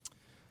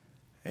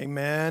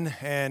Amen.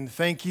 And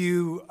thank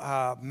you,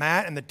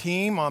 Matt and the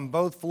team on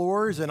both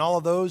floors, and all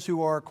of those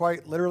who are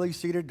quite literally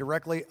seated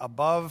directly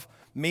above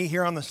me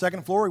here on the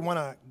second floor. We want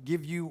to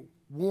give you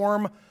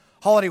warm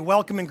holiday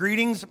welcome and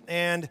greetings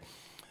and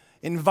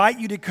invite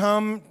you to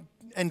come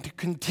and to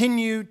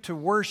continue to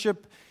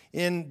worship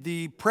in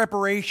the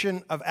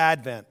preparation of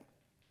Advent.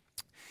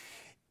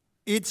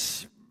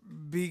 It's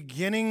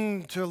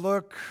beginning to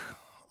look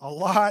a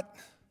lot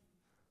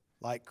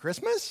like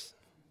Christmas.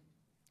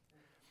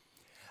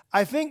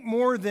 I think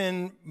more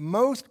than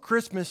most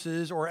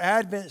Christmases or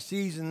Advent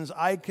seasons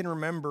I can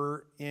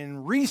remember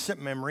in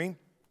recent memory,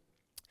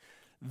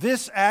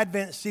 this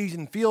Advent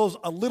season feels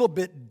a little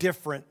bit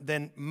different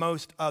than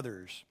most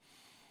others.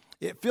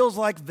 It feels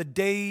like the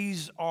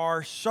days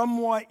are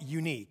somewhat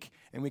unique,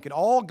 and we could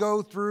all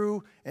go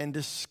through and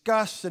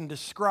discuss and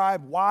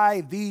describe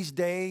why these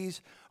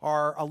days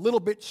are a little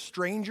bit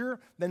stranger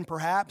than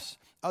perhaps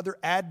other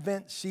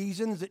Advent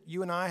seasons that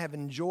you and I have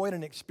enjoyed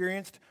and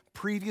experienced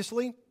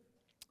previously.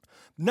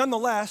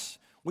 Nonetheless,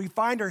 we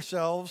find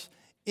ourselves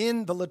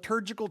in the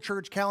liturgical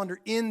church calendar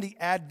in the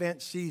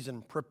Advent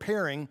season,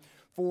 preparing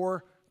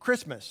for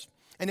Christmas.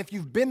 And if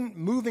you've been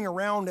moving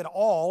around at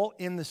all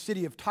in the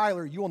city of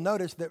Tyler, you will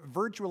notice that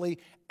virtually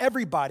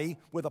everybody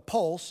with a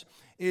pulse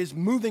is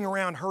moving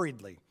around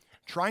hurriedly,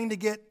 trying to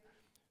get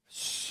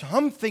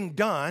something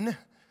done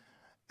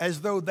as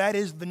though that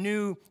is the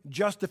new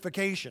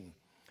justification.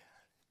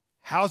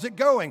 How's it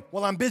going?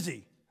 Well, I'm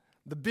busy.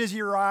 The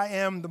busier I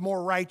am, the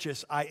more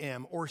righteous I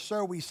am, or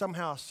so we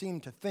somehow seem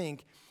to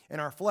think in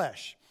our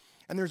flesh.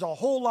 And there's a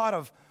whole lot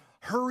of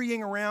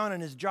hurrying around,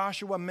 and as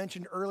Joshua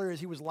mentioned earlier as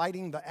he was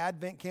lighting the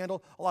Advent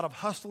candle, a lot of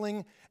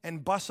hustling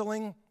and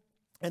bustling.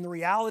 And the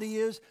reality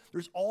is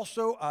there's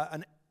also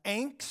an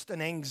angst,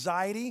 an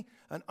anxiety,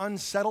 an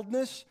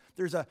unsettledness.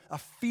 There's a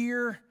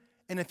fear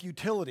and a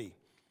futility.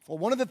 Well,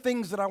 one of the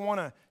things that I want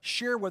to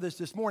share with us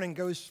this morning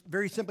goes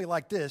very simply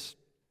like this,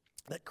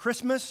 that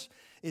Christmas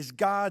is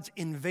God's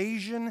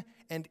invasion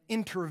and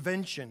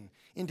intervention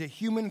into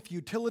human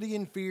futility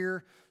and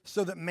fear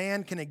so that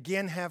man can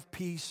again have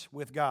peace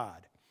with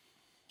God.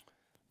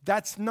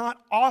 That's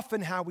not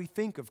often how we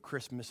think of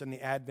Christmas in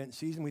the Advent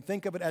season. We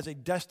think of it as a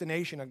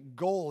destination, a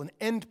goal, an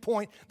end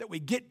point that we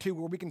get to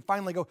where we can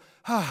finally go,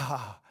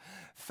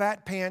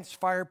 fat pants,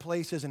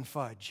 fireplaces, and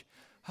fudge.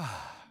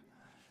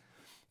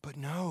 But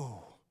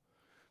no,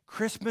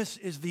 Christmas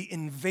is the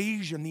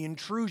invasion, the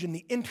intrusion,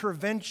 the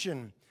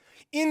intervention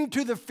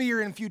into the fear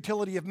and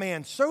futility of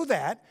man so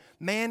that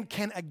man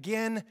can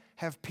again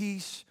have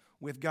peace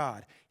with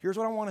God. Here's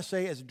what I want to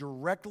say as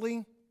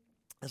directly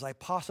as I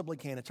possibly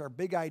can. It's our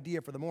big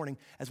idea for the morning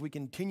as we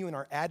continue in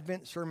our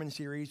Advent sermon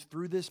series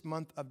through this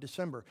month of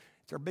December.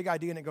 It's our big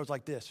idea, and it goes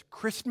like this.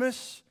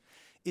 Christmas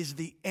is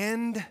the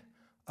end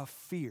of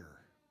fear.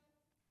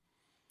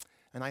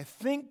 And I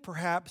think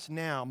perhaps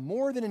now,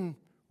 more than in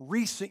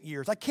recent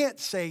years, I can't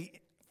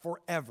say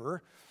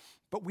forever,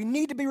 but we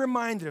need to be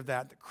reminded of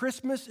that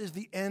Christmas is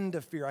the end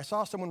of fear. I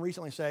saw someone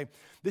recently say,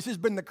 this has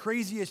been the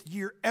craziest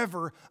year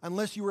ever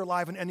unless you were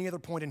alive at any other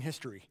point in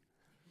history.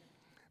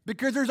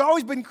 Because there's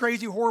always been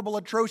crazy, horrible,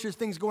 atrocious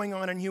things going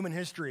on in human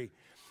history.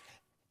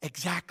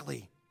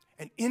 Exactly.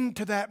 And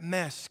into that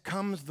mess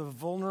comes the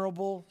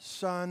vulnerable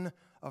Son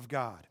of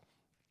God.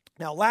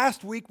 Now,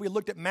 last week we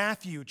looked at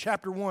Matthew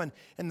chapter 1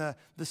 and the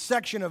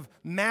section of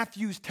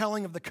Matthew's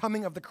telling of the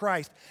coming of the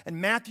Christ. And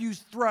Matthew's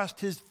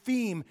thrust, his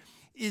theme,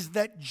 is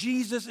that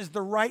Jesus is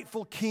the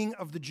rightful king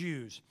of the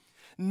Jews.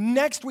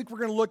 Next week, we're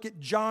going to look at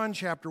John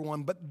chapter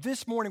 1, but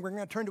this morning, we're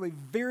going to turn to a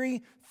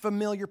very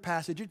familiar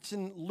passage. It's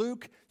in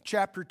Luke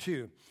chapter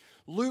 2.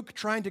 Luke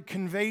trying to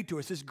convey to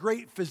us, this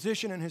great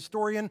physician and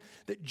historian,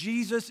 that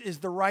Jesus is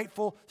the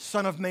rightful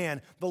Son of Man,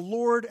 the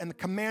Lord and the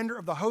commander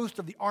of the host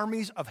of the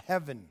armies of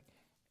heaven.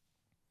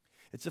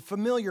 It's a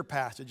familiar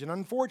passage, and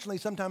unfortunately,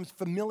 sometimes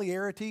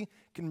familiarity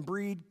can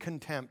breed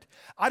contempt.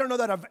 I don't know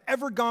that I've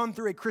ever gone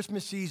through a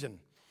Christmas season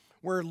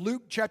where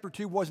Luke chapter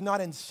 2 was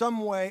not in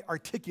some way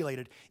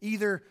articulated,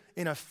 either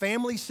in a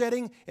family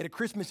setting, at a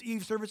Christmas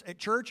Eve service at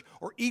church,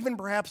 or even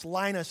perhaps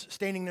Linus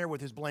standing there with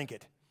his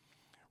blanket,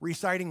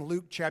 reciting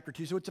Luke chapter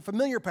 2. So it's a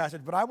familiar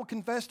passage, but I will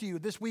confess to you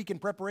this week in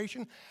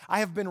preparation,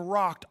 I have been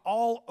rocked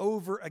all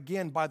over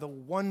again by the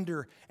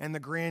wonder and the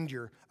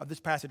grandeur of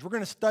this passage. We're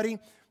going to study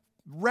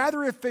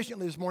rather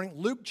efficiently this morning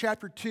Luke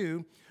chapter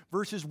 2,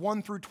 verses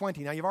 1 through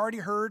 20. Now, you've already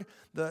heard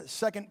the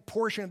second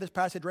portion of this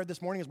passage read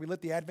this morning as we lit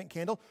the Advent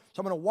candle. So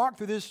I'm going to walk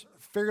through this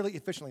fairly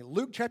efficiently.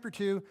 Luke chapter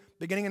 2,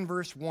 beginning in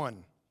verse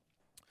 1.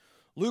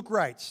 Luke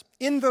writes,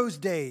 "In those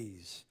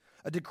days,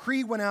 a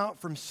decree went out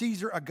from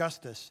Caesar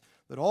Augustus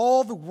that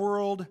all the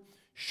world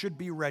should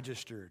be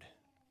registered."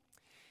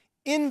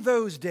 In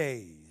those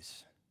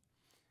days.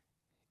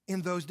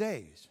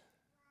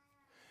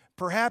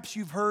 Perhaps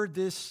you've heard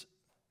this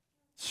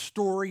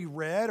story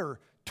read or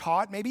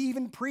taught, maybe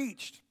even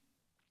preached.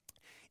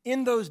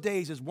 In those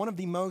days is one of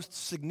the most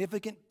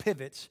significant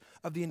pivots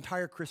of the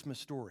entire Christmas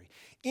story.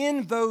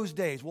 In those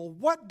days. Well,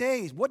 what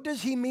days? What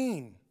does he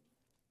mean?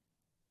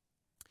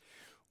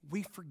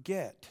 We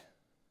forget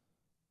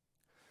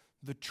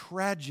the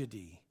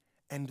tragedy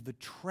and the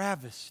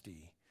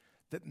travesty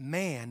that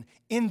man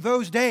in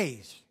those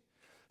days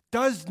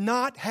does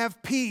not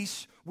have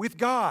peace with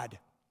God.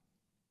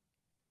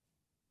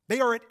 They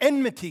are at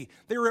enmity.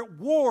 They are at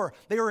war.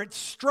 They are at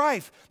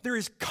strife. There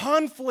is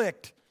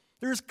conflict.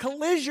 There is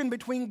collision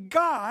between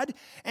God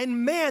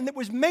and man that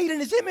was made in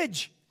his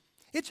image.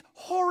 It's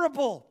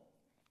horrible.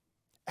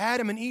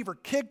 Adam and Eve are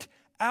kicked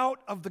out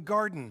of the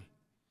garden.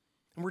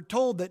 And we're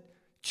told that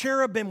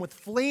cherubim with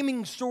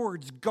flaming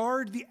swords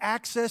guard the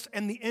access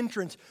and the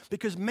entrance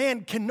because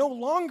man can no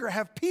longer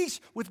have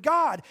peace with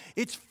God.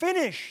 It's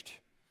finished.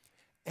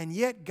 And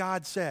yet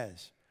God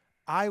says,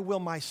 I will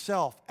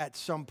myself at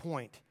some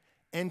point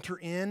enter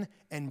in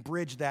and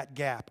bridge that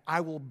gap.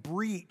 I will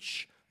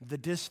breach the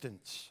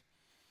distance.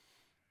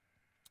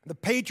 The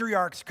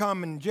patriarchs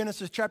come in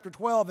Genesis chapter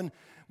 12, and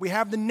we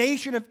have the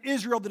nation of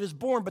Israel that is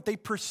born, but they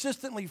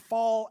persistently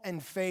fall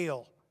and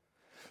fail.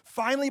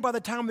 Finally, by the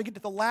time we get to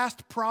the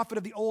last prophet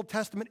of the Old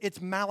Testament, it's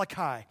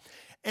Malachi.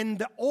 And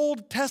the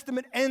Old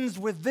Testament ends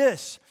with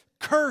this: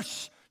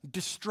 curse,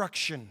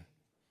 destruction.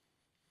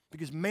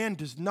 Because man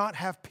does not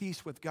have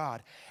peace with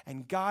God.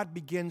 And God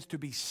begins to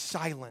be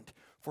silent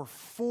for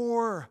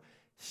 4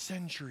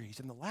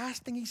 centuries. And the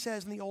last thing he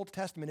says in the Old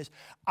Testament is,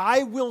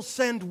 I will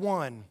send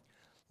one,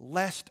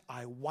 lest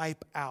I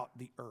wipe out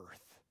the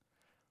earth.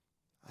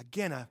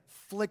 Again, a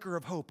flicker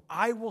of hope.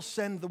 I will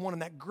send the one on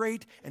that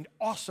great and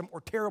awesome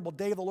or terrible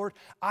day of the Lord.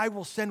 I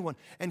will send one.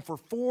 And for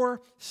 4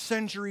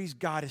 centuries,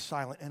 God is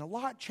silent. And a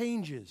lot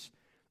changes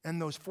in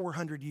those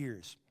 400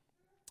 years.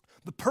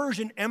 The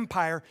Persian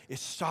Empire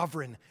is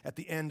sovereign at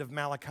the end of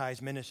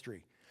Malachi's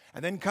ministry.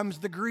 And then comes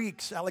the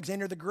Greeks.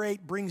 Alexander the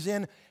Great brings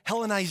in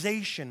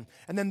Hellenization.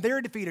 And then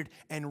they're defeated.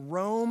 And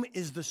Rome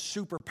is the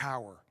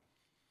superpower.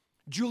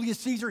 Julius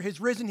Caesar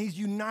has risen. He's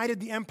united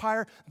the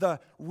empire,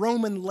 the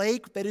Roman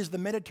lake that is the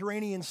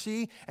Mediterranean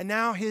Sea. And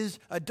now his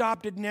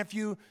adopted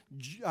nephew,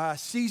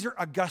 Caesar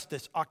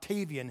Augustus,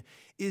 Octavian,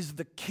 is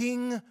the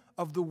king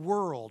of the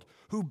world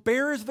who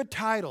bears the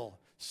title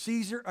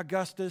Caesar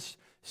Augustus,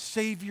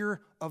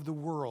 Savior of the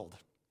world,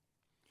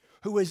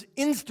 who has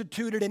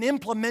instituted and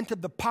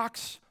implemented the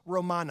Pax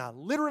Romana,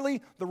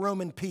 literally the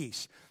Roman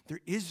peace.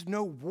 There is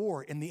no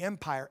war in the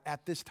empire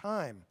at this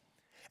time.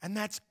 And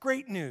that's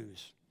great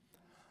news.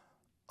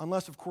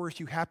 Unless, of course,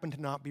 you happen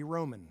to not be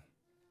Roman.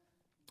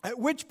 At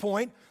which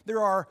point,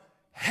 there are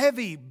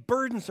heavy,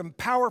 burdensome,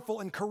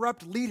 powerful, and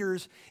corrupt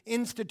leaders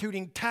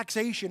instituting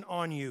taxation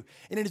on you.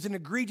 And it is an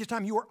egregious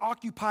time. You are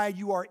occupied,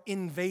 you are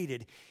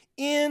invaded.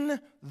 In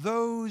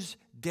those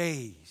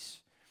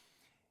days,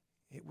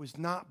 it was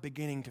not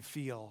beginning to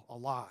feel a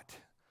lot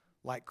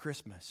like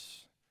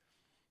Christmas.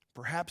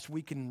 Perhaps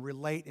we can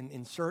relate and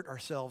insert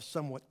ourselves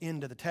somewhat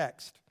into the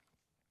text.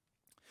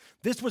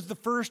 This was the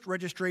first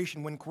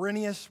registration when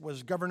Quirinius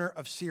was governor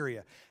of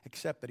Syria,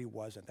 except that he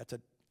wasn't. That's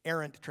an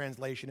errant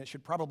translation. It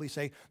should probably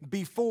say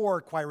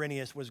before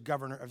Quirinius was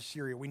governor of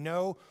Syria. We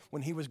know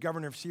when he was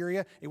governor of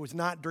Syria, it was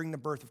not during the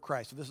birth of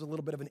Christ. So this is a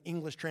little bit of an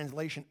English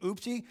translation.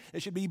 Oopsie.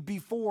 It should be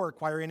before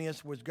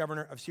Quirinius was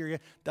governor of Syria.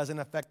 Doesn't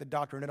affect the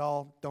doctrine at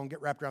all. Don't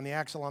get wrapped around the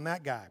axle on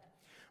that guy.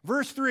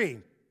 Verse 3,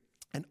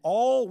 and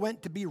all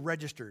went to be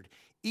registered,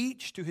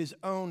 each to his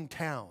own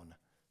town.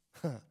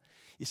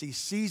 You see,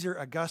 Caesar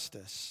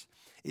Augustus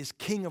is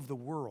king of the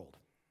world.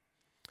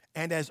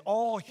 And as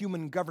all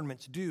human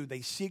governments do,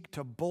 they seek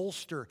to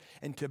bolster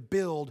and to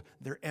build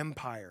their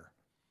empire.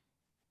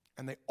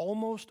 And they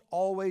almost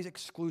always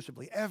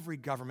exclusively, every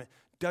government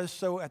does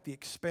so at the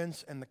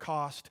expense and the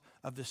cost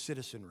of the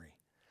citizenry.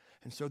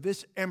 And so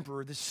this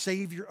emperor, this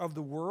savior of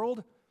the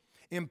world,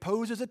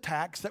 imposes a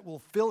tax that will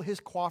fill his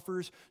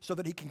coffers so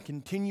that he can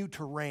continue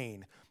to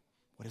reign.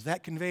 What does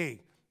that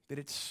convey? That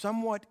it's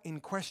somewhat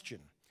in question.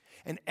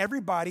 And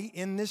everybody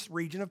in this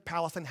region of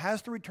Palestine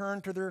has to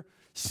return to their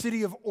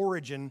city of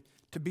origin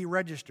to be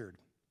registered.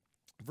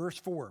 Verse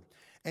 4,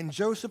 and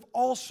Joseph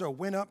also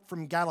went up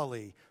from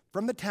Galilee,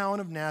 from the town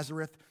of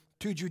Nazareth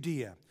to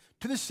Judea,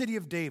 to the city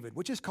of David,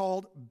 which is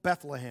called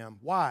Bethlehem.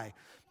 Why?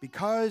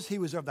 Because he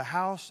was of the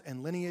house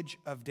and lineage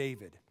of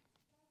David.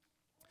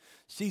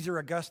 Caesar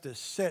Augustus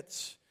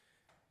sits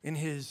in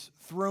his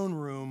throne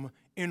room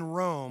in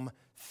Rome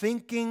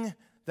thinking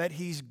that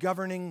he's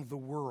governing the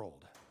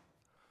world.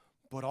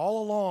 But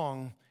all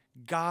along,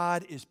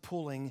 God is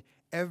pulling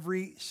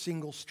every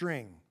single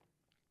string.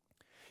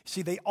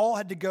 See, they all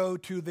had to go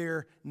to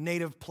their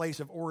native place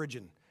of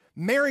origin.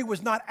 Mary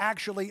was not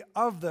actually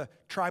of the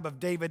tribe of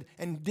David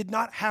and did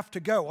not have to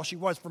go. Well, she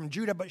was from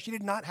Judah, but she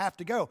did not have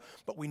to go.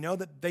 But we know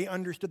that they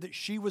understood that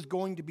she was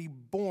going to be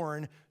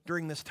born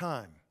during this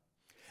time.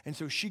 And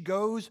so she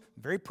goes,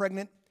 very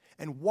pregnant,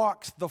 and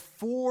walks the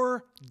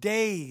 4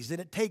 days that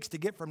it takes to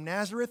get from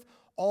Nazareth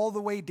all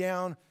the way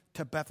down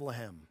to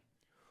Bethlehem.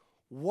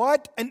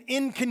 What an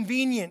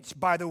inconvenience,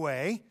 by the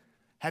way.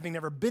 Having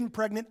never been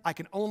pregnant, I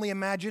can only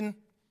imagine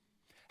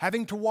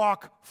having to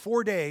walk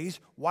 4 days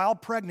while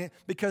pregnant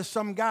because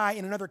some guy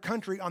in another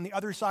country on the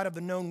other side of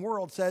the known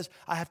world says,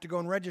 I have to go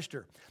and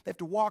register. They have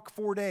to walk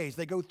 4 days.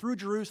 They go through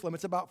Jerusalem.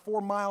 It's about 4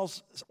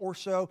 miles or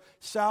so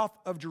south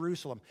of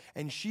Jerusalem.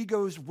 And she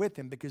goes with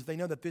him because they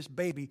know that this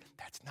baby,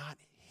 that's not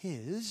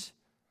his,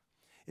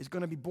 is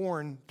going to be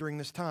born during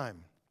this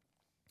time.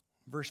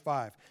 Verse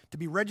 5, to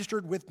be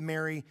registered with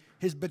Mary,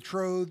 his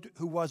betrothed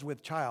who was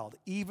with child,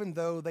 even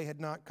though they had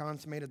not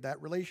consummated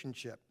that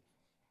relationship.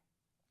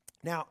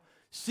 Now,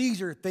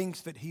 Caesar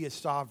thinks that he is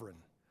sovereign,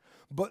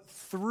 but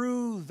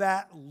through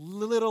that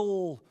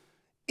little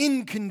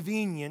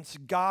inconvenience,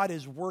 God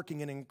is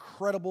working an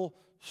incredible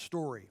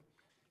story.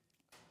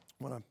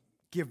 I want to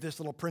give this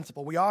little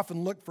principle. We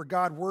often look for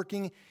God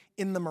working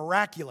in the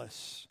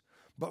miraculous,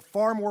 but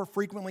far more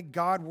frequently,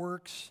 God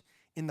works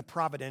in the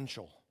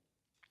providential.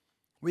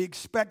 We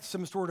expect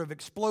some sort of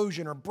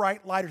explosion or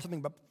bright light or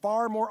something, but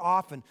far more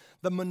often,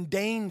 the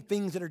mundane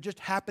things that are just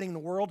happening in the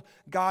world,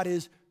 God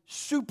is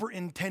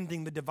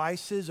superintending the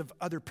devices of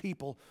other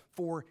people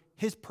for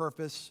his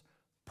purpose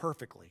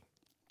perfectly.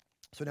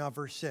 So now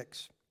verse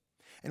 6.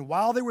 And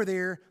while they were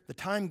there, the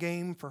time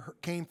came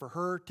for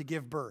her to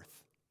give birth.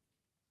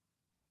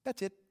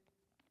 That's it.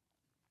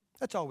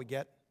 That's all we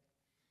get.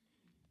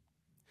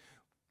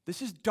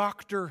 This is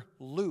Dr.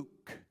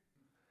 Luke,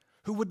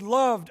 who would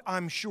loved,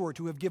 I'm sure,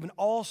 to have given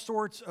all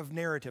sorts of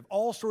narrative,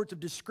 all sorts of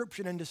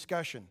description and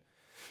discussion,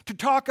 to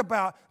talk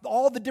about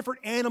all the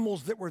different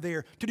animals that were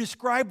there, to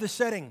describe the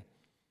setting.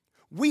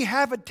 We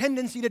have a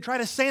tendency to try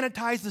to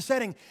sanitize the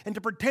setting and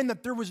to pretend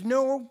that there was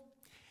no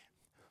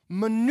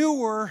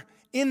manure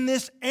in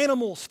this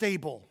animal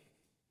stable.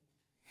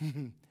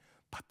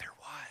 But there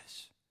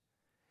was.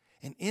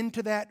 And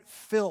into that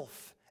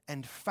filth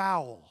and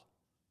foul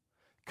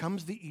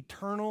comes the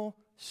eternal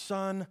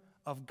Son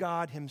of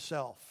God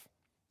himself.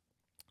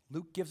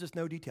 Luke gives us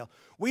no detail.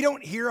 We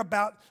don't hear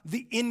about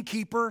the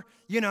innkeeper,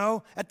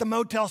 at the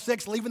Motel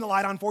 6, leaving the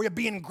light on for you,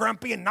 being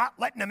grumpy and not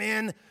letting them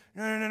in.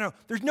 No.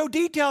 There's no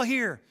detail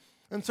here.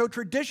 And so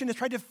tradition has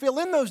tried to fill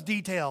in those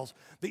details.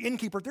 The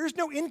innkeeper, there's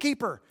no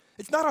innkeeper.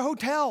 It's not a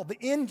hotel. The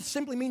inn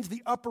simply means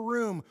the upper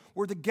room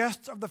where the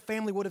guests of the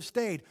family would have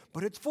stayed.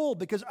 But it's full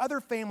because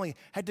other family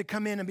had to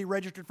come in and be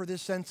registered for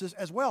this census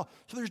as well.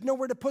 So there's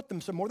nowhere to put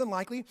them. So more than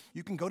likely,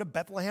 you can go to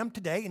Bethlehem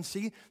today and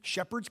see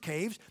shepherds'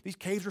 caves. These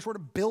caves are sort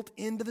of built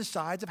into the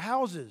sides of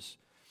houses.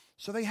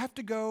 So they have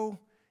to go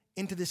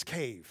into this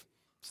cave.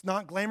 It's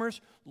not glamorous.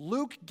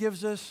 Luke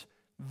gives us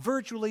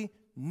virtually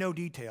no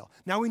detail.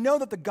 Now we know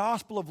that the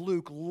Gospel of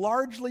Luke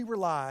largely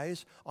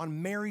relies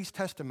on Mary's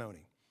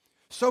testimony.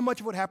 So much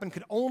of what happened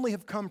could only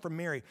have come from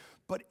Mary.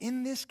 But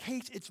in this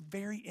case, it's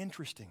very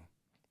interesting.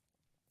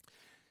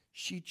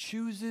 She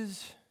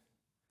chooses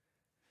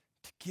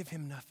to give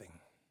him nothing.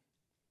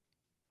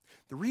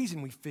 The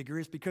reason we figure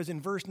is because in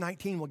verse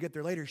 19, we'll get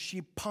there later,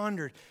 she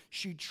pondered,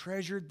 she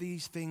treasured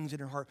these things in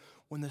her heart.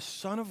 When the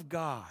Son of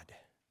God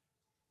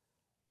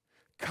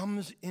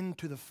comes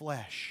into the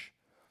flesh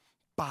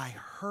by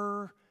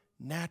her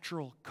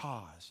natural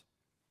cause,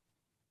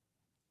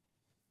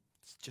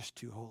 it's just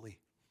too holy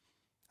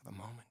of a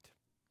moment.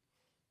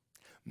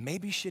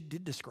 Maybe she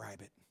did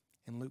describe it,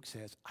 and Luke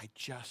says, I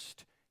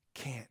just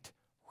can't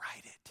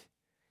write it.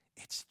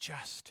 It's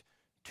just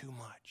too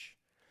much.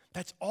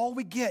 That's all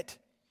we get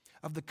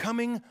of the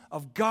coming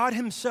of God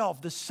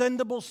himself, the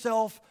sendable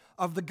self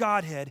of the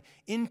Godhead,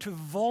 into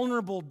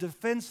vulnerable,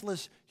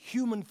 defenseless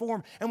human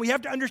form. And we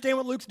have to understand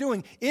what Luke's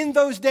doing. In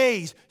those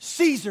days,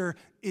 Caesar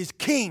is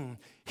king.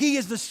 He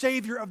is the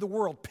Savior of the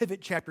world. Pivot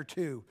chapter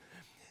 2.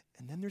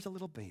 And then there's a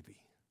little baby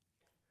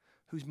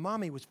whose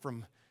mommy was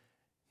from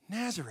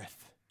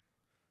Nazareth.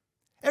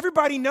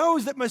 Everybody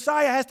knows that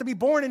Messiah has to be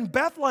born in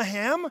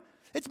Bethlehem.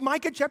 It's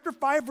Micah chapter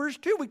 5, verse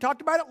 2. We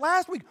talked about it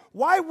last week.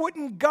 Why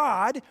wouldn't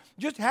God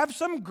just have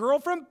some girl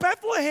from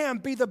Bethlehem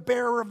be the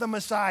bearer of the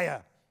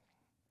Messiah?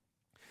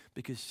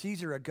 Because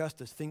Caesar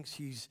Augustus thinks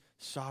he's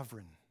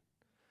sovereign.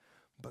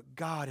 But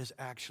God is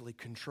actually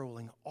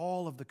controlling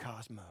all of the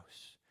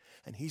cosmos.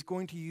 And he's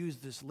going to use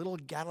this little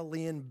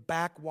Galilean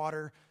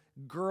backwater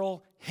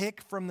girl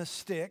hick from the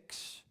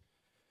sticks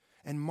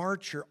and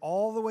march her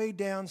all the way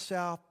down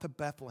south to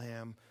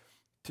Bethlehem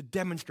to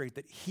demonstrate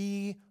that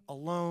he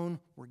alone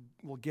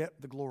will get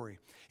the glory.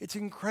 It's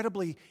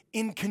incredibly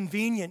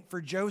inconvenient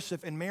for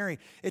Joseph and Mary.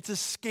 It's a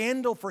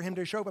scandal for him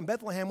to show up in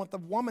Bethlehem with a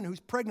woman who's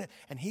pregnant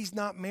and he's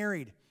not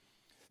married.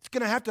 It's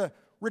going to have to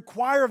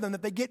require of them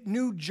that they get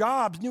new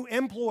jobs, new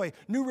employ,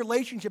 new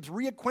relationships,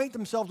 reacquaint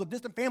themselves with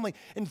distant family.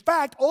 In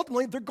fact,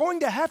 ultimately, they're going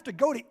to have to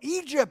go to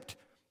Egypt.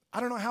 I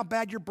don't know how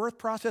bad your birth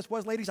process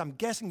was, ladies. I'm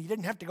guessing you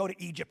didn't have to go to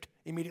Egypt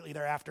immediately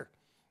thereafter.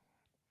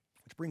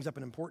 Which brings up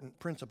an important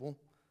principle.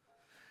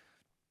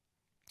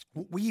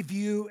 What we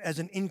view as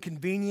an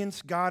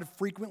inconvenience, God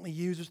frequently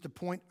uses to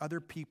point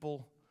other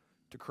people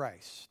to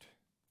Christ.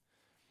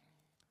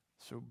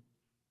 So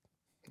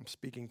I'm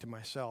speaking to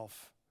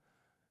myself.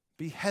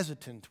 Be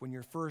hesitant when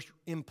your first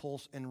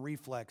impulse and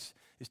reflex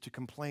is to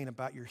complain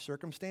about your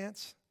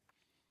circumstance.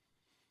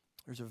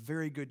 There's a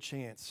very good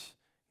chance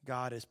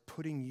God is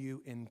putting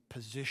you in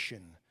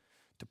position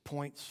to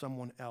point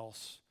someone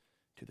else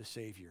to the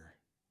Savior.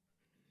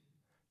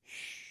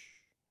 Shh.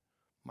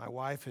 My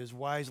wife has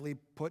wisely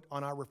put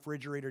on our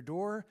refrigerator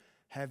door,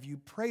 have you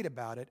prayed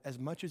about it as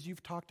much as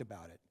you've talked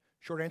about it?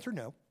 Short answer,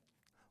 no.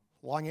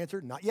 Long answer,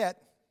 not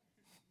yet.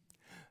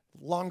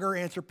 Longer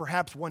answer,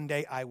 perhaps one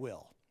day I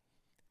will.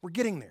 We're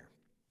getting there.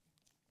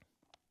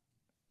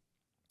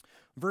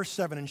 Verse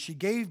 7, and she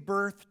gave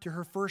birth to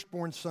her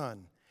firstborn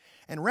son,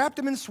 and wrapped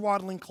him in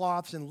swaddling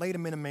cloths and laid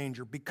him in a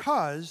manger,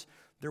 because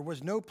there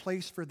was no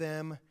place for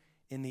them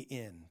in the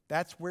inn.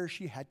 That's where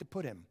she had to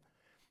put him.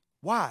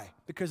 Why?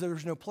 Because there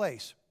was no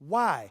place.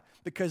 Why?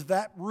 Because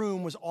that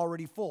room was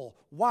already full.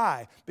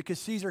 Why? Because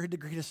Caesar had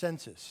decreed a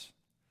census.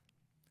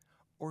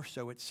 Or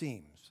so it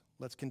seems.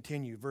 Let's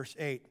continue. Verse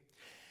 8.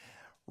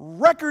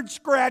 Record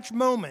scratch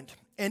moment.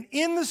 And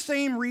in the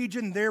same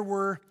region there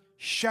were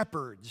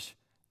shepherds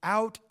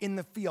out in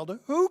the field.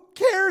 Who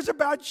cares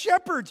about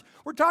shepherds?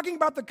 We're talking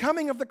about the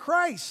coming of the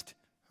Christ.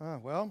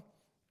 Well,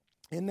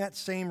 in that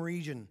same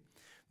region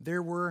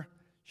there were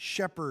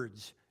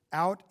shepherds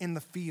out in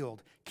the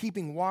field,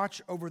 keeping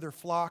watch over their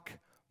flock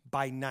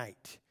by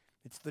night.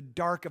 It's the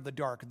dark of the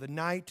dark, the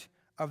night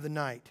of the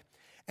night.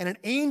 And an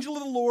angel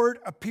of the Lord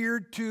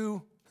appeared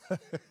to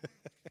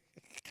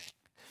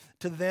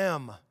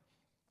them.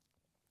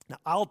 Now,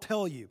 I'll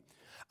tell you,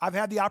 I've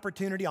had the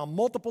opportunity on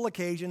multiple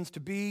occasions to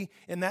be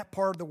in that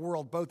part of the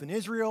world, both in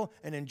Israel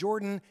and in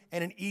Jordan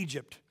and in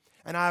Egypt.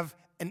 And I've,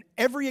 on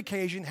every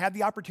occasion, had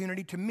the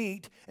opportunity to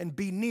meet and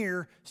be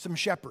near some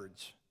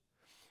shepherds.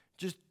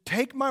 Just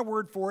take my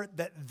word for it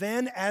that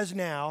then as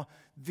now,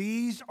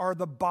 these are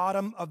the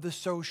bottom of the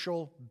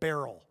social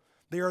barrel.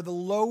 They are the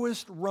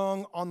lowest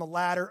rung on the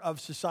ladder of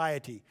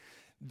society.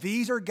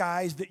 These are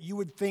guys that you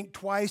would think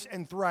twice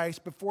and thrice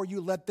before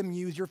you let them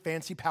use your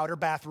fancy powder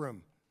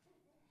bathroom.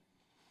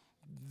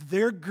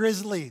 They're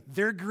grisly,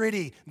 they're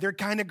gritty, they're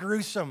kind of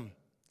gruesome.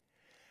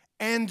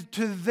 And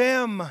to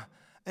them,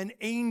 an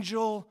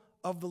angel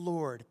of the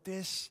Lord.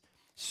 This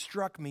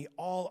struck me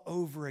all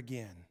over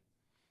again.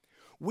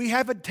 We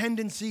have a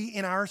tendency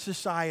in our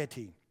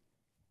society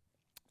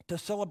to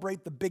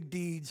celebrate the big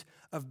deeds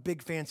of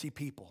big fancy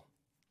people.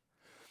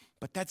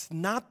 But that's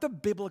not the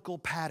biblical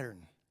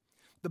pattern.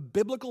 The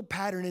biblical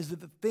pattern is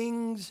that the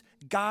things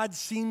God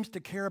seems to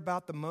care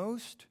about the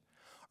most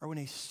are when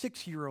a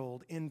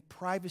 6-year-old in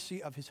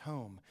privacy of his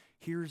home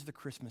hears the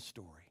Christmas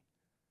story.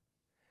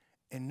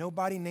 And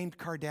nobody named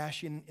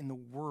Kardashian in the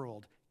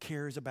world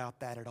cares about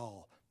that at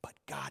all. But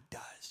God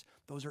does.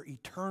 Those are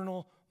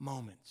eternal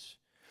moments.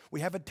 We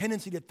have a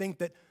tendency to think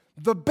that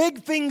the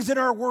big things in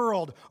our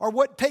world are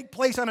what take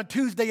place on a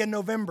Tuesday in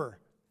November.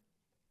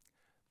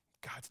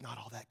 God's not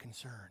all that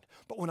concerned.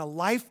 But when a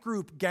life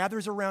group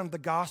gathers around the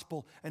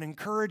gospel and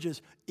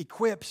encourages,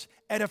 equips,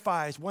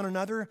 edifies one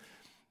another,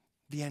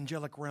 the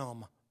angelic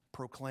realm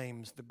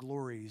proclaims the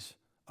glories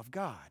of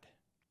God.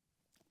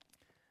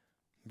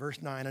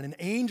 Verse 9, and an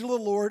angel of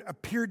the Lord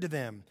appeared to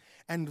them,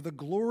 and the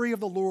glory of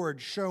the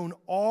Lord shone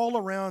all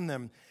around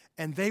them,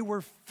 and they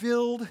were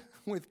filled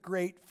with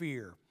great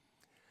fear.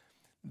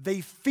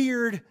 They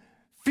feared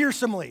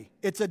fearsomely.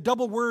 It's a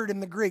double word in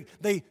the Greek.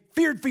 They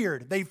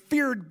feared. They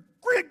feared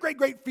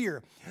great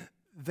fear.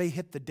 They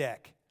hit the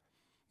deck.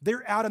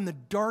 They're out in the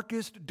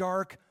darkest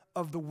dark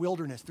of the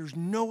wilderness. There's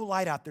no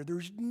light out there.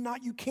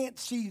 You can't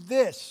see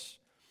this.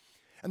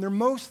 And they're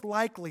most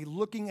likely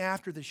looking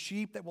after the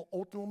sheep that will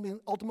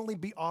ultimately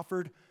be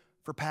offered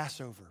for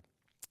Passover.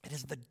 It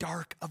is the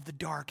dark of the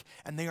dark,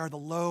 and they are the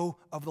low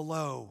of the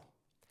low.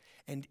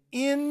 And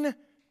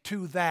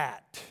into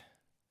that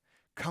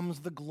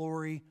comes the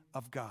glory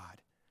of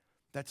God.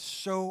 That's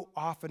so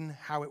often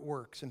how it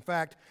works. In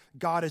fact,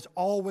 God is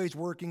always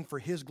working for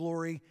His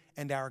glory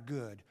and our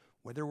good,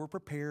 whether we're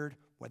prepared,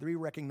 whether we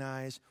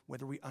recognize,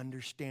 whether we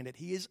understand it.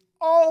 He is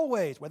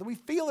always, whether we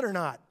feel it or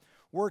not,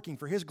 working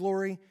for His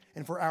glory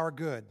and for our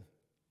good.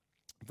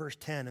 Verse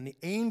 10, and the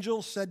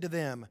angel said to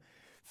them,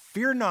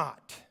 fear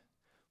not,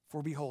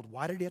 for behold.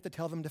 Why did He have to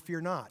tell them to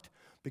fear not?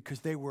 Because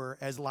they were,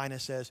 as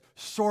Linus says,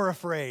 sore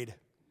afraid.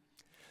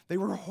 They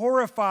were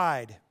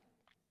horrified.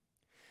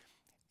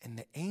 And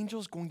the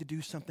angel's going to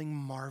do something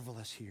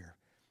marvelous here.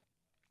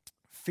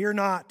 Fear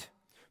not,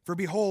 for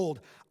behold,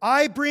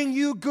 I bring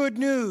you good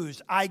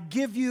news. I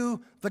give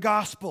you the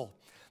gospel.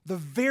 The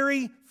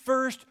very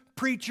first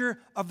preacher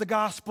of the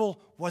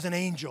gospel was an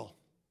angel.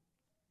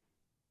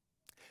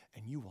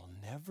 And you will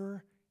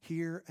never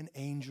hear an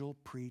angel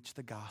preach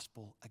the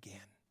gospel again.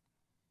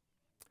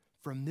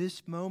 From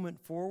this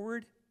moment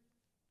forward,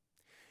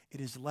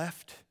 it is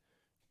left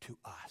to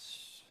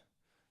us,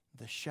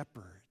 the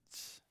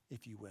shepherds,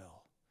 if you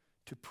will,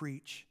 to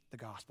preach the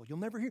gospel. You'll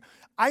never hear,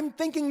 I'm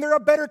thinking they're a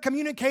better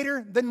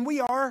communicator than we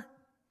are.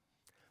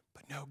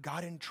 But no,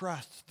 God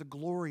entrusts the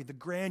glory, the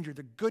grandeur,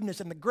 the goodness,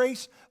 and the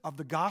grace of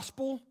the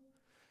gospel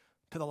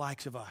to the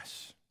likes of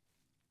us.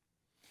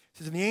 It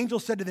says, and the angel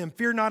said to them,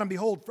 fear not, and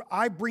behold, for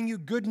I bring you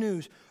good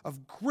news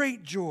of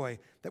great joy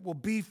that will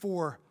be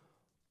for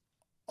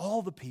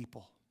all the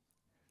people,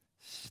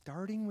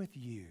 starting with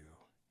you,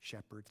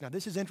 shepherds. Now,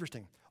 this is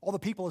interesting. All the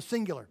people is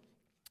singular.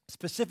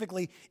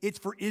 Specifically, it's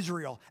for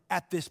Israel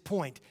at this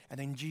point. And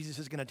then Jesus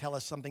is going to tell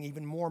us something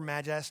even more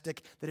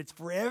majestic, that it's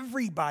for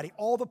everybody,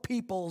 all the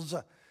peoples,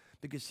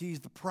 because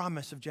he's the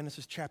promise of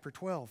Genesis chapter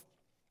 12.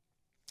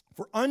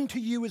 For unto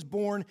you is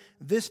born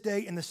this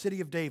day in the city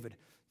of David.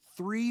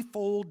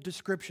 Threefold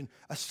description.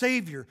 A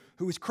Savior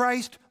who is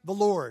Christ the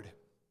Lord.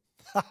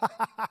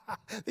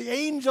 The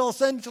angel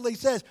essentially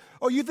says,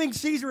 oh, you think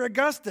Caesar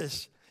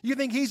Augustus, you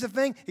think he's a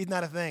thing? He's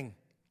not a thing.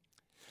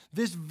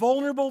 This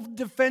vulnerable,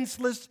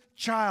 defenseless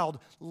child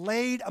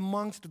laid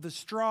amongst the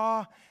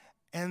straw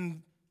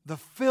and the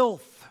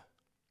filth.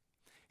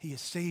 He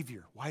is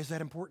Savior. Why is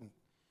that important?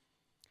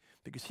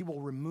 Because he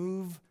will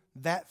remove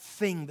that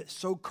thing that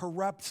so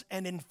corrupts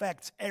and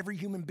infects every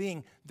human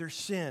being, their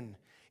sin.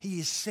 He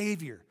is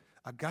Savior.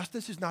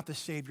 Augustus is not the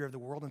Savior of the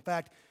world. In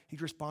fact,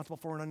 he's responsible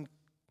for an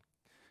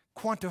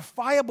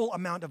unquantifiable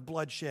amount of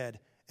bloodshed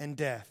and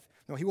death.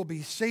 No, he will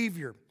be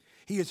Savior.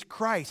 He is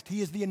Christ.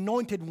 He is the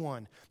anointed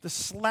one, the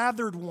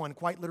slathered one,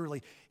 quite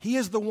literally. He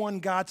is the one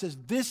God says,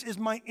 this is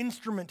my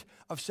instrument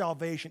of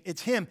salvation.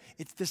 It's him.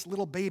 It's this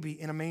little baby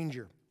in a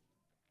manger.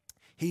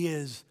 He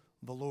is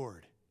the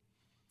Lord.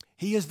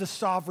 He is the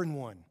sovereign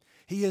one.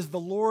 He is the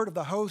Lord of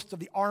the hosts of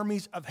the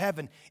armies of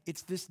heaven.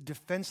 It's this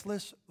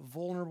defenseless,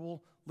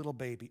 vulnerable little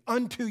baby.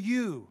 Unto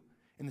you,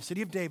 in the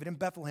city of David, in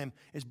Bethlehem,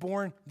 is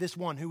born this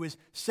one who is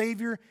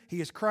Savior. He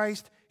is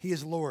Christ. He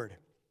is Lord.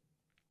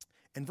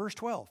 And verse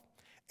 12,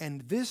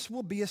 and this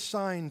will be a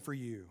sign for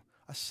you.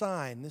 A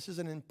sign. This is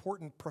an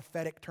important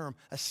prophetic term.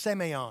 A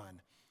semeion.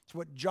 It's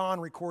what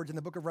John records in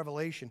the book of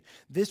Revelation.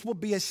 This will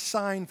be a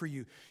sign for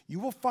you. You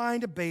will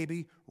find a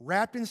baby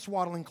wrapped in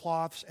swaddling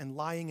cloths and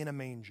lying in a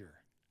manger.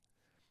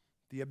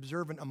 The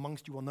observant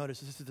amongst you will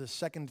notice this is the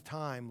second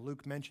time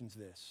Luke mentions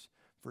this.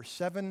 Verse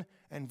 7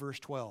 and verse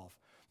 12.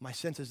 My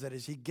sense is that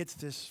as he gets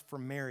this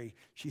from Mary,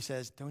 she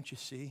says, don't you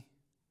see?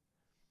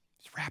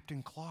 He's wrapped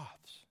in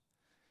cloths.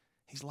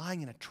 He's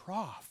lying in a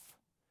trough.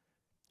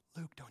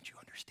 Luke, don't you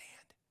understand?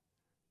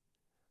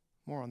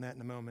 More on that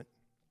in a moment.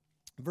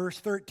 Verse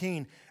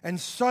 13, and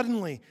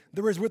suddenly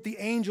there was with the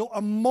angel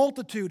a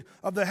multitude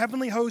of the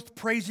heavenly host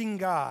praising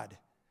God.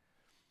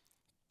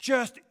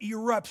 Just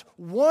erupts.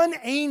 One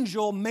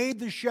angel made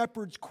the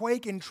shepherds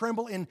quake and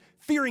tremble in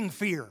fearing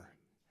fear.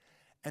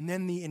 And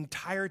then the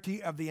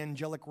entirety of the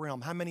angelic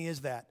realm. How many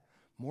is that?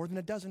 More than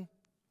a dozen.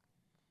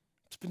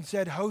 It's been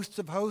said hosts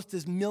of hosts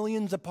is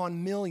millions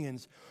upon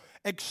millions.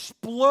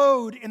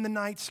 Explode in the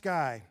night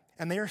sky.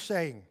 And they are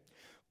saying,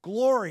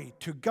 glory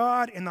to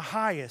God in the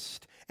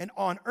highest, and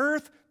on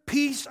earth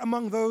peace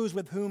among those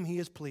with whom he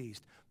is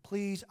pleased.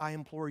 Please, I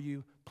implore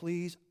you,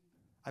 please,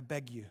 I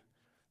beg you,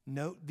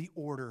 note the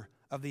order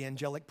of the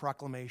angelic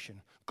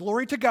proclamation.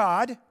 Glory to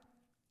God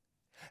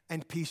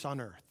and peace on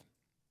earth.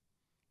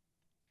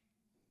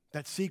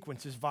 That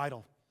sequence is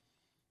vital.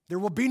 There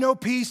will be no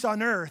peace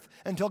on earth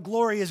until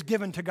glory is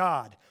given to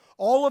God.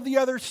 All of the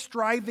other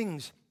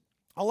strivings,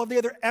 all of the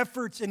other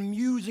efforts and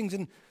musings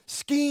and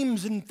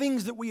schemes and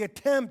things that we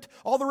attempt,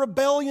 all the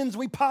rebellions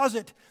we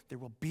posit, there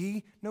will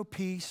be no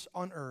peace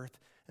on earth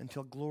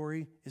until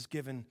glory is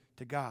given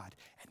to God.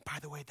 And by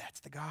the way, that's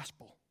the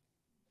gospel.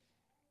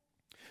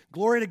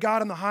 Glory to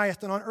God in the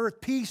highest, and on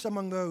earth peace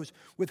among those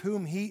with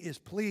whom he is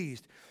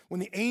pleased. When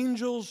the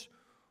angels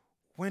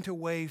went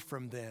away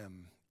from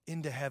them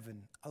into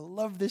heaven. I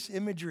love this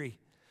imagery.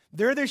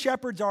 There the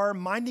shepherds are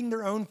minding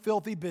their own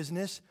filthy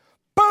business.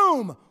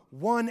 Boom!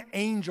 One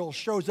angel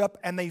shows up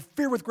and they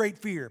fear with great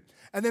fear.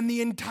 And then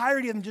the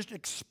entirety of them just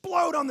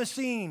explode on the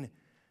scene.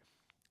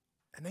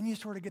 And then you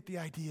sort of get the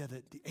idea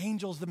that the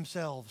angels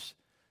themselves,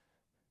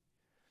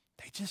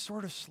 they just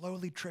sort of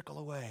slowly trickle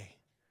away.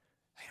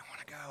 They don't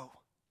want to go.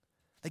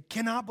 They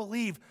cannot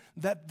believe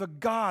that the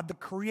God, the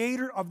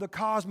creator of the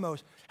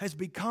cosmos, has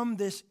become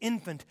this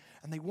infant,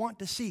 and they want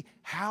to see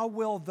how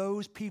will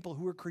those people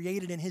who are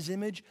created in his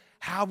image,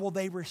 how will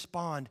they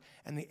respond?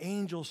 And the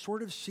angels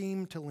sort of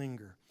seem to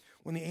linger.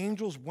 When the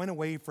angels went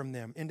away from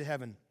them into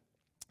heaven,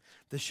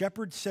 the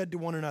shepherds said to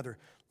one another,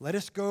 let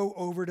us go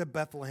over to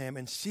Bethlehem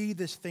and see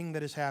this thing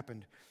that has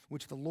happened,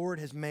 which the Lord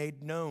has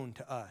made known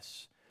to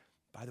us.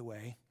 By the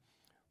way,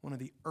 one of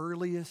the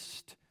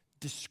earliest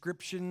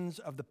descriptions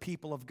of the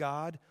people of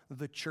God,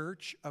 the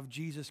church of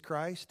Jesus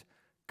Christ,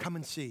 come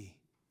and see,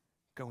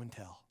 go and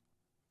tell.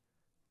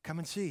 Come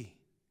and see,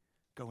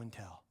 go and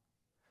tell.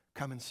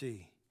 Come and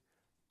see,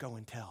 go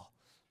and tell.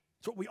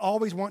 It's what we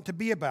always want to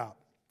be about.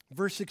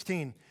 Verse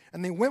 16,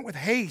 and they went with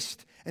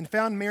haste and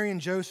found Mary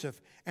and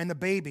Joseph and the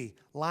baby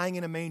lying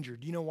in a manger.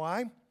 Do you know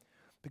why?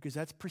 Because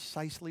that's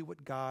precisely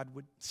what God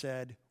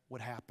said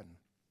would happen.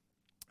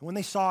 When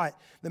they saw it,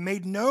 they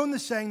made known the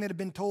saying that had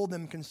been told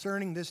them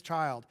concerning this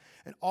child.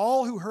 And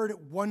all who heard it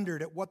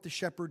wondered at what the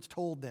shepherds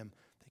told them.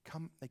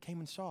 They came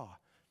and saw.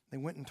 They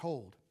went and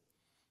told.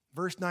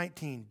 Verse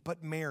 19,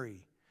 but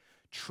Mary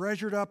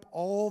treasured up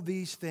all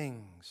these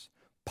things,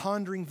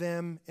 pondering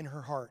them in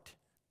her heart.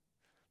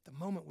 The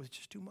moment was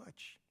just too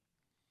much.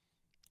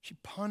 She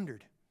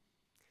pondered.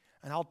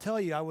 And I'll tell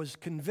you, I was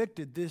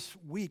convicted this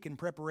week in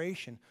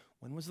preparation.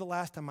 When was the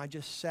last time I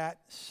just sat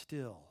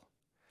still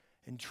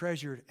and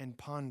treasured and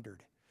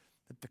pondered?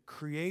 that the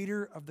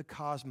creator of the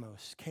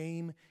cosmos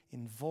came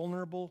in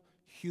vulnerable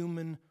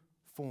human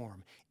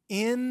form.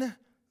 In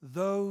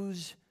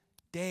those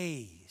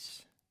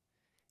days,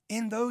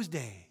 in these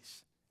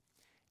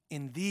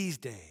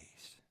days,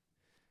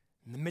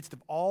 in the midst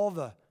of all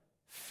the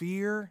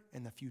fear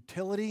and the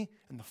futility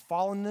and the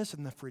fallenness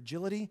and the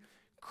fragility,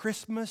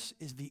 Christmas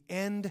is the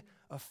end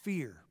of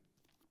fear.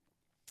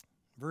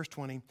 Verse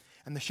 20,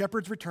 and the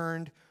shepherds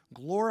returned,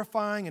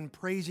 glorifying and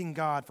praising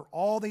God for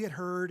all they had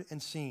heard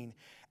and seen,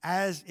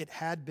 as it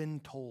had been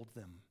told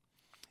them.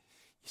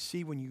 You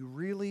see, when you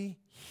really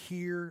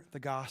hear the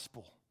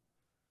gospel,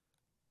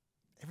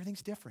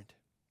 everything's different.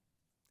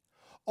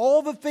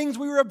 All the things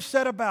we were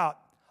upset about,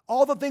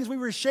 all the things we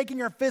were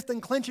shaking our fist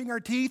and clenching our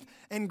teeth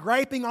and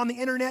griping on the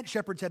internet,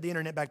 shepherds had the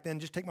internet back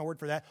then, just take my word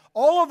for that.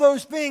 All of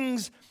those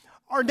things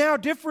are now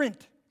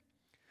different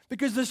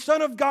because the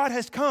Son of God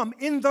has come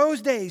in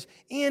those days,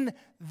 in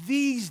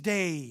these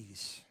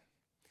days.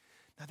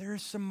 Now there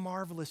is some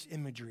marvelous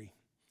imagery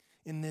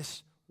in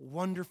this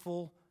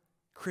wonderful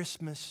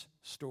Christmas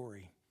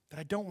story that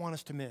I don't want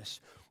us to miss.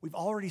 We've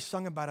already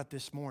sung about it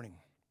this morning.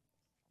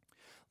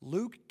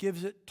 Luke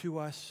gives it to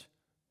us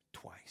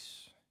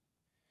twice.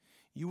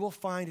 You will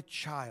find a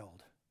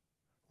child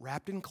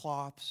wrapped in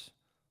cloths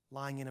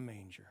lying in a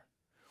manger.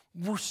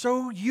 We're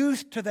so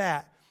used to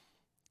that.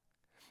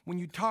 When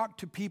you talk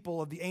to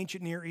people of the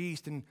ancient Near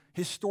East and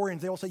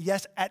historians, they will say,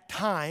 yes, at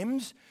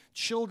times,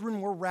 children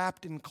were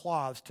wrapped in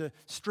cloths to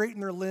straighten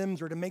their limbs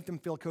or to make them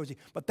feel cozy.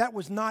 But that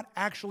was not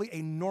actually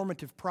a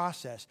normative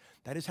process.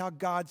 That is how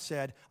God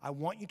said, I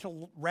want you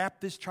to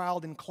wrap this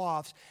child in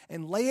cloths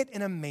and lay it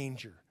in a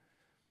manger.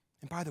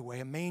 And by the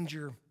way, a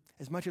manger,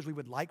 as much as we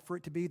would like for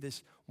it to be,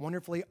 this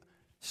wonderfully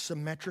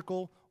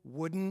symmetrical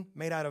wooden,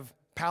 made out of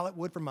pallet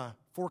wood from a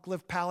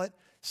forklift pallet,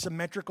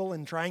 symmetrical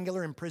and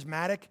triangular and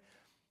prismatic,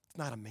 it's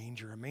not a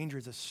manger. A manger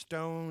is a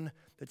stone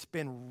that's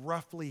been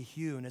roughly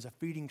hewn as a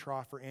feeding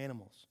trough for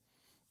animals.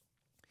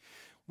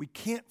 We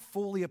can't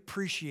fully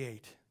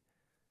appreciate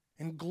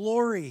and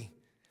glory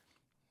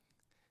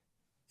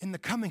in the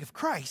coming of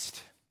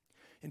Christ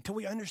until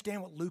we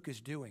understand what Luke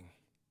is doing.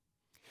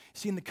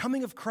 See, in the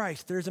coming of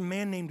Christ, there's a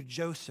man named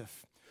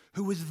Joseph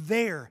who was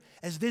there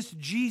as this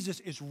Jesus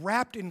is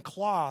wrapped in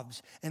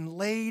cloths and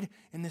laid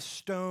in this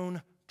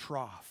stone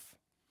trough.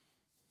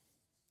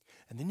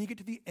 And then you get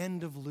to the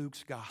end of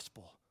Luke's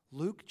gospel,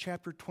 Luke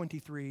chapter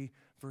 23,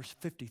 verse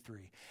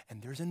 53.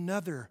 And there's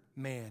another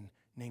man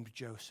named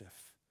Joseph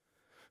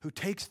who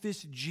takes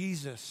this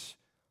Jesus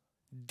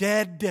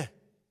dead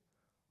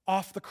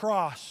off the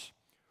cross,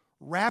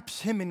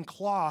 wraps him in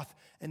cloth,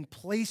 and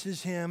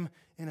places him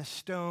in a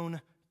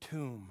stone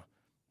tomb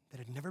that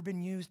had never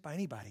been used by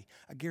anybody.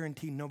 I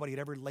guarantee nobody had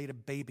ever laid a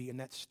baby in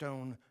that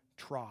stone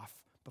trough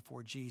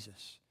before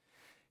Jesus.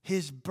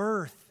 His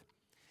birth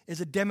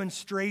is a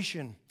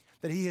demonstration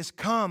that he has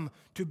come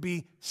to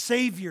be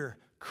Savior,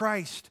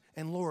 Christ,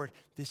 and Lord.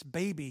 This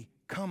baby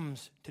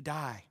comes to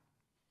die.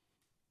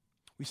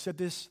 We said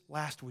this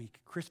last week.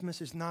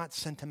 Christmas is not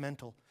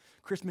sentimental.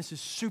 Christmas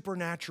is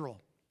supernatural.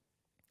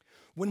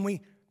 When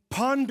we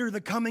ponder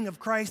the coming of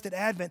Christ at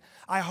Advent,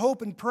 I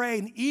hope and pray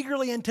and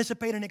eagerly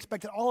anticipate and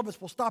expect that all of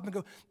us will stop and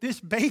go, this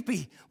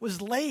baby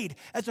was laid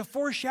as a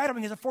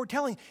foreshadowing, as a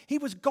foretelling. He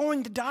was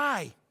going to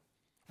die,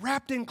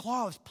 wrapped in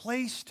cloths,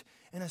 placed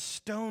in a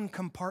stone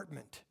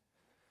compartment.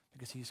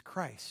 Because he is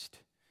Christ,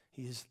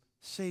 he is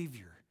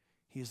Savior,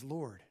 he is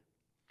Lord.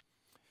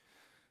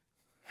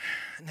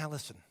 Now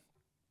listen,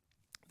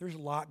 there's a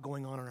lot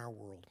going on in our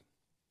world.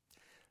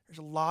 There's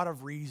a lot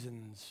of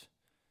reasons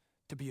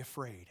to be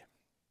afraid.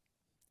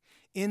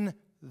 In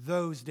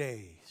those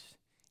days,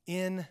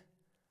 in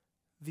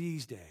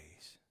these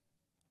days,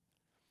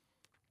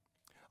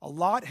 a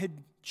lot had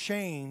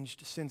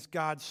changed since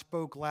God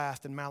spoke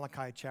last in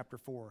Malachi chapter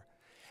 4.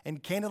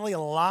 And candidly, a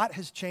lot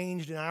has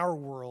changed in our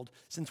world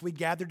since we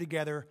gathered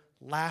together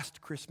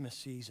last Christmas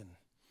season.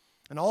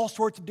 And all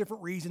sorts of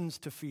different reasons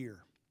to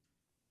fear.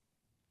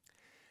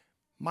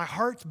 My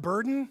heart's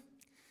burden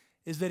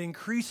is that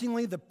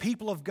increasingly the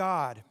people of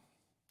God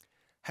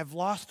have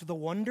lost the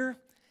wonder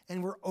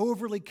and were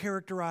overly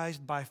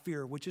characterized by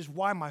fear, which is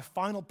why my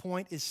final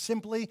point is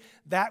simply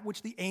that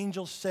which the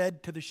angel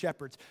said to the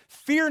shepherds.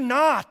 Fear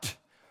not,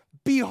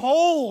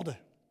 behold.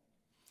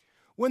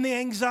 When the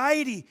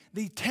anxiety,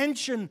 the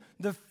tension,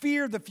 the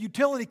fear, the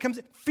futility comes,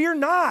 fear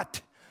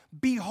not.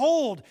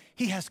 Behold,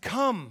 he has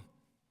come.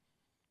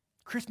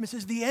 Christmas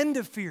is the end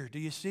of fear, do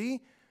you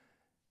see?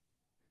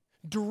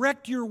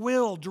 Direct your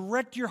will,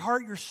 direct your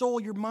heart, your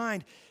soul, your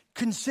mind.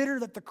 Consider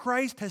that the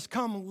Christ has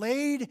come,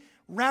 laid,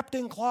 wrapped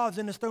in cloths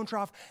in a stone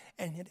trough,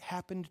 and it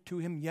happened to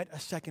him yet a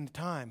second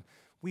time.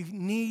 We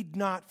need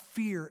not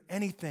fear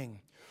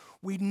anything.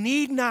 We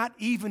need not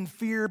even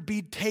fear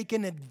be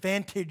taken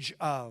advantage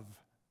of.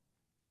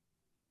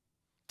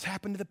 It's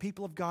happened to the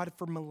people of God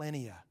for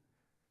millennia.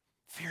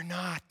 Fear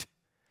not.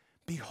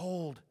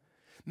 Behold.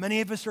 Many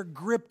of us are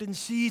gripped and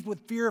seized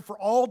with fear for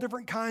all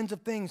different kinds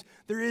of things.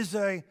 There is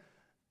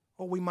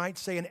we might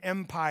say an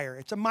empire.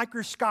 It's a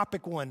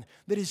microscopic one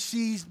that has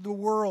seized the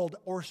world,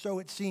 or so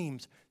it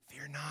seems.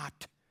 Fear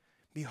not.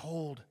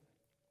 behold.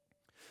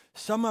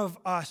 Some of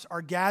us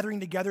are gathering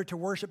together to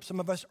worship, some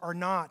of us are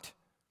not.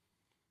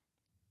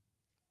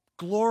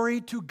 Glory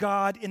to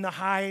God in the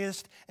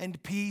highest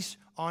and peace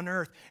on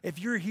earth. If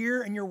you're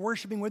here and you're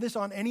worshiping with us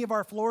on any of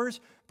our floors,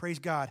 praise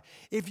God.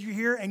 If you're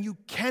here and you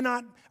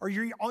cannot, or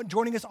you're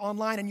joining us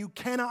online and you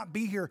cannot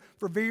be here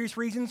for various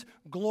reasons,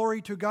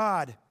 glory to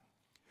God.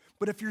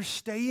 But if you're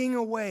staying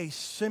away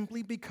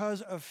simply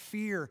because of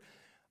fear,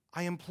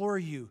 I implore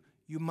you,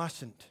 you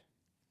mustn't.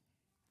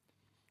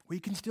 We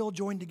can still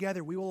join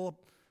together. We will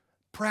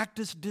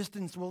practice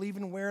distance. We'll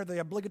even wear the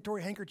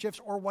obligatory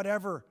handkerchiefs or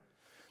whatever.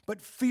 But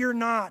fear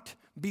not,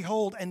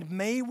 behold, and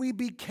may we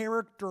be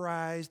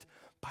characterized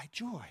by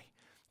joy,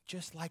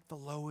 just like the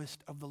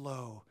lowest of the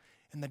low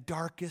and the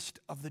darkest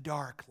of the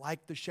dark,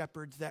 like the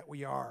shepherds that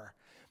we are.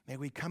 May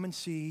we come and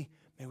see,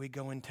 may we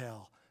go and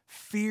tell.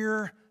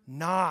 Fear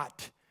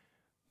not,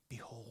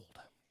 behold.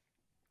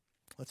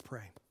 Let's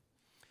pray.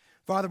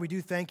 Father, we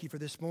do thank you for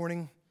this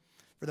morning,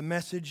 for the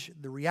message,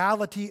 the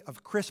reality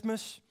of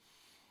Christmas.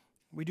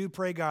 We do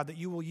pray, God, that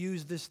you will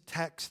use this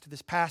text,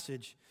 this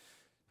passage,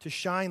 to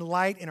shine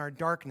light in our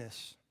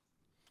darkness,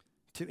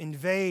 to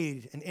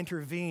invade and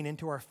intervene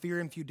into our fear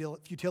and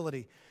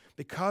futility,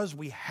 because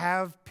we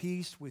have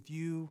peace with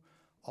you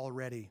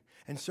already.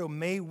 And so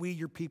may we,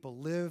 your people,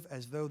 live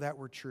as though that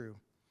were true.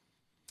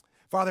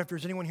 Father, if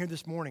there's anyone here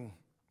this morning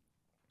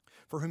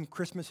for whom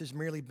Christmas has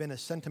merely been a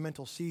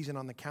sentimental season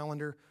on the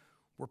calendar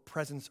where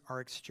presents are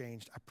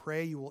exchanged, I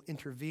pray you will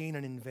intervene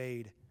and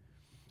invade,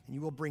 and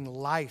you will bring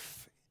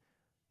life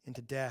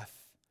into death,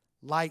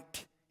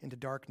 light into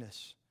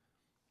darkness.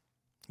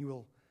 You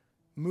will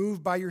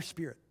move by your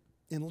Spirit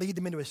and lead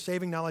them into a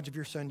saving knowledge of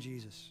your Son,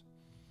 Jesus.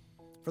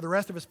 For the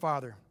rest of us,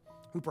 Father,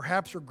 who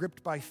perhaps are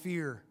gripped by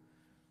fear,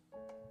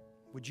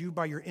 would you,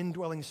 by your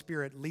indwelling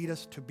Spirit, lead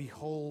us to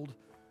behold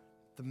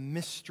the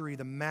mystery,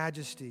 the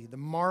majesty, the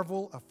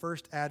marvel of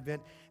first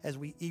Advent as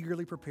we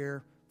eagerly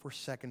prepare for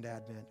second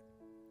Advent.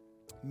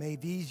 May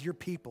these, your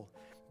people,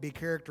 be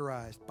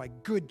characterized by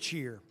good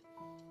cheer.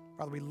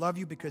 Father, we love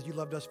you because you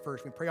loved us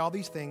first. We pray all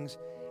these things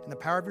in the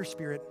power of your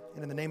Spirit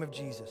and in the name of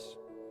Jesus.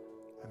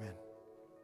 Amen.